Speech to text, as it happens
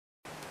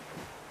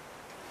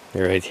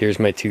Alright, here's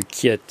my two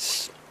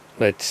kits.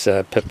 That's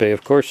Pepe,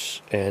 of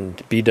course,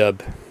 and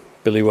B-Dub,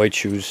 Billy White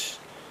Shoes.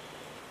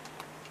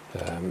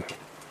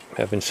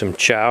 Having some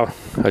chow.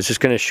 I was just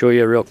going to show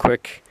you real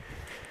quick.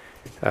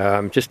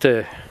 First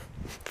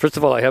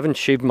of all, I haven't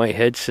shaved my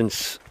head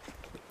since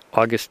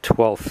August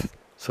 12th.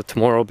 So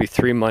tomorrow will be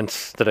 3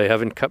 months that I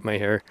haven't cut my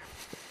hair.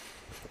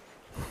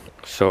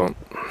 So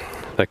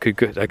that could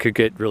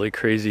get really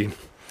crazy.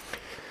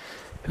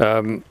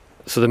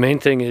 So the main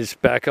thing is,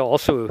 back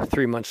also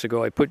 3 months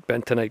ago, I put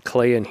bentonite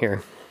clay in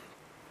here.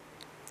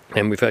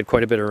 And we've had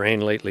quite a bit of rain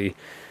lately.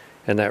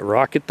 And that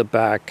rock at the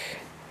back,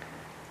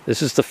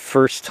 this is the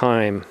first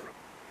time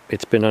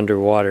it's been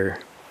underwater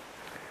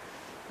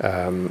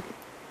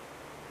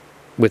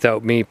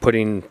without me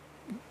getting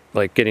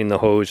the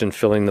hose and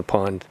filling the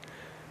pond.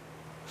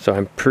 So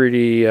I'm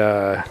pretty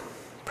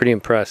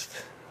impressed.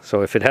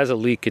 So if it has a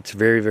leak, it's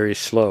very, very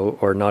slow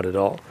or not at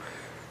all.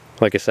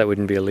 I guess that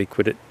wouldn't be a leak,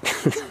 would it?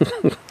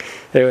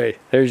 Anyway,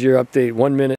 there's your update. 1 minute.